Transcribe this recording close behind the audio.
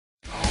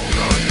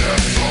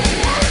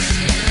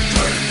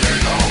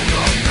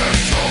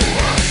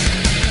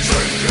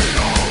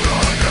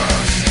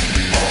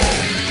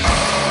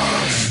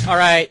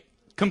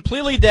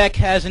Completely Deck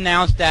has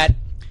announced that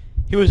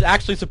he was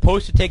actually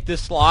supposed to take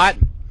this slot.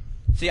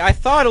 See, I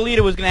thought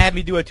Alita was going to have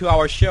me do a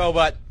 2-hour show,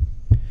 but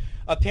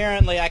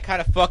apparently I kind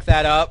of fucked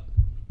that up.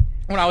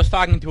 When I was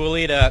talking to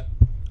Alita,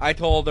 I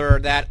told her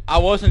that I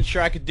wasn't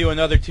sure I could do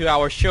another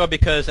 2-hour show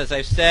because, as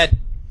I've said,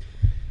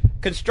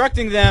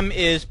 constructing them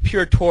is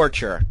pure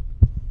torture.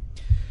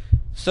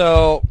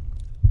 So,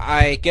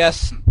 I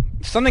guess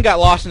something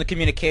got lost in the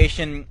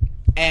communication,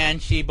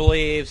 and she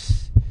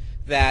believes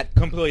that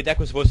Completely Deck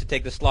was supposed to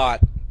take the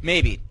slot.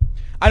 Maybe.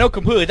 I know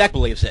Completely Deck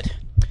believes it.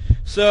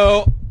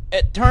 So,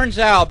 it turns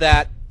out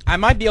that I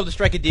might be able to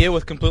strike a deal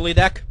with Completely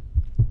Deck,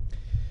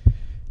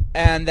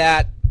 and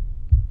that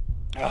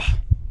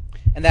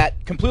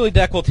Completely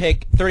Deck will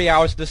take 30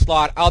 hours of the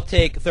slot. I'll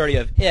take 30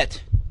 of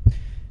it.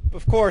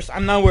 Of course,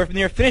 I'm nowhere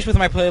near finished with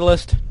my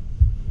playlist,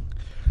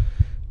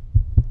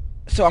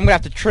 so I'm going to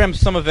have to trim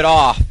some of it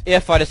off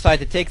if I decide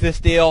to take this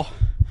deal.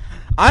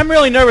 I'm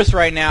really nervous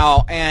right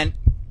now, and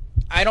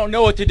I don't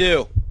know what to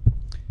do.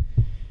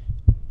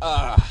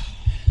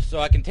 So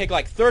I can take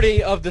like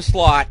 30 of the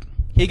slot.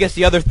 He gets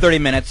the other 30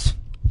 minutes.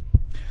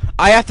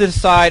 I have to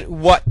decide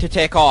what to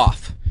take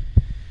off.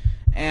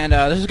 And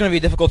this is going to be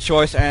a difficult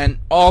choice, and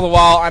all the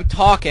while I'm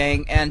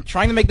talking and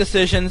trying to make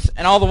decisions,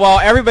 and all the while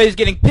everybody's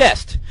getting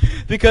pissed.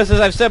 Because,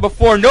 as I've said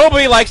before,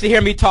 nobody likes to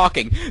hear me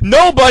talking.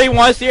 Nobody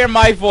wants to hear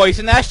my voice,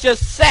 and that's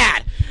just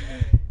sad.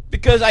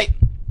 Because I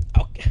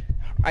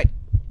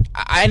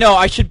know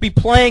I should be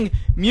playing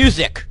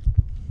music.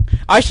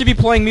 I should be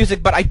playing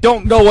music, but I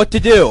don't know what to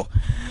do.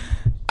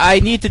 I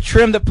need to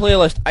trim the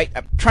playlist.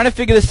 I'm trying to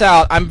figure this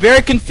out. I'm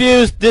very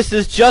confused. This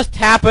has just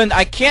happened.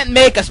 I can't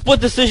make a split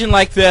decision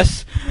like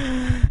this.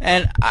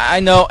 And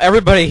I know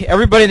everybody in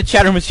the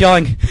chat room is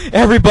yelling.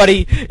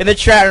 Everybody in the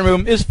chat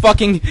room is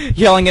fucking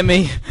yelling at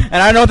me. And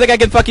I don't think I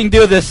can fucking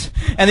do this.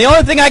 And the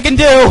only thing I can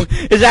do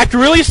is act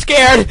really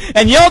scared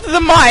and yell to the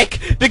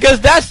mic,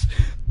 because that's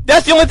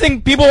the only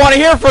thing people want to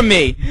hear from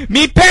me.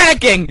 Me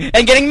panicking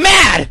and getting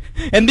mad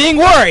and being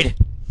worried.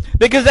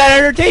 Because that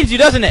entertains you,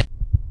 doesn't it?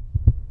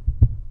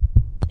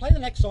 Play the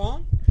next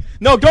song.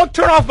 No, don't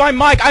turn off my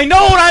mic. I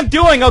know what I'm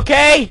doing,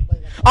 okay?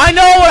 I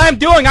know what I'm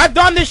doing. I've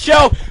done this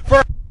show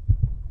for...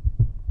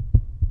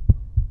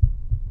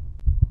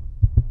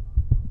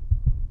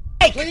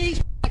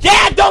 Please.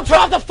 Dad, don't turn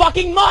off the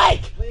fucking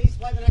mic! Please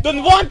play the next The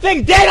song. one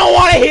thing they don't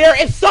want to hear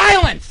is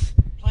silence!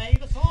 Play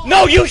the song.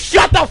 No, you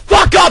shut the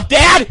fuck up,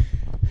 Dad!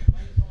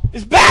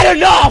 It's bad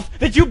enough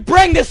that you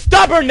bring this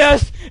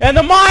stubbornness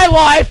into my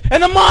life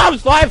and the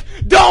mom's life.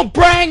 Don't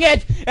bring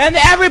it into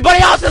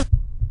everybody else's...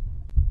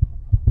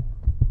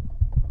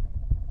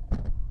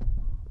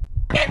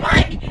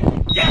 mic!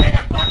 Give me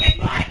the fucking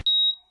mic!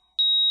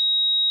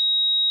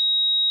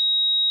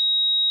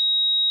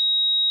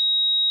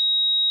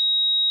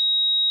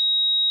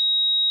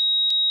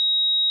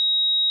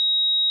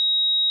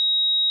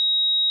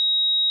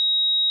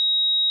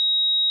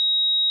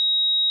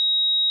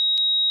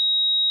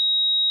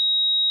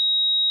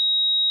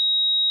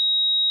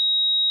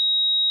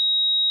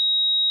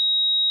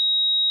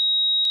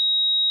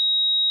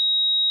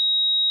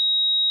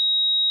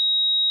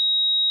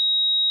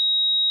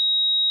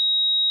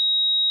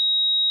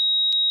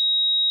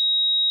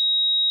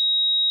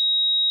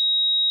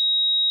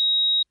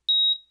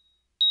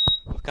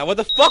 God, what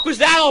the fuck was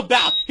that all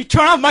about? He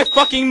turned off my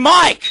fucking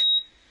mic!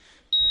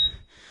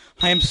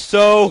 I am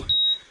so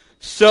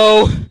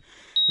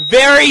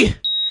very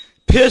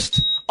pissed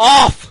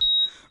off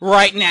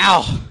right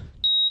now.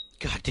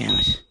 God damn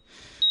it.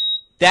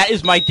 That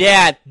is my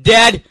dad.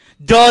 Dad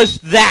does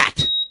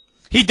that.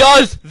 He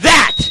does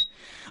that!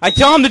 I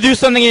tell him to do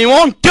something and he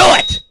won't do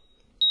it!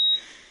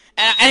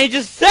 And he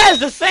just says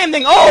the same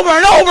thing over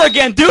and over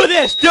again. Do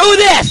this! Do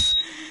this!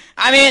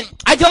 I mean,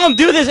 I tell him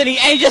do this, and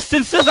he just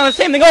insists on the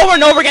same thing over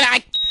and over again.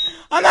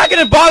 I'm not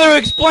going to bother to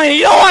explain it.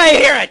 You don't want to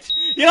hear it.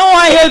 You don't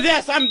want to hear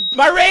this.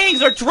 My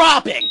ratings are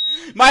dropping.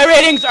 My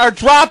ratings are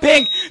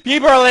dropping.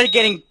 People are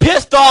getting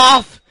pissed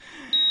off,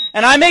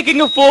 and I'm making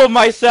a fool of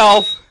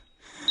myself.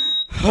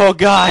 Oh,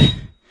 God.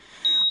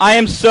 I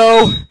am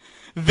so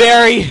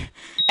very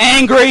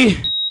angry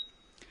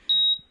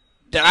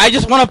that I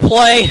just want to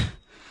play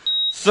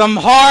some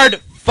hard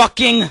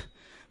fucking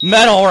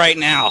metal right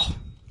now.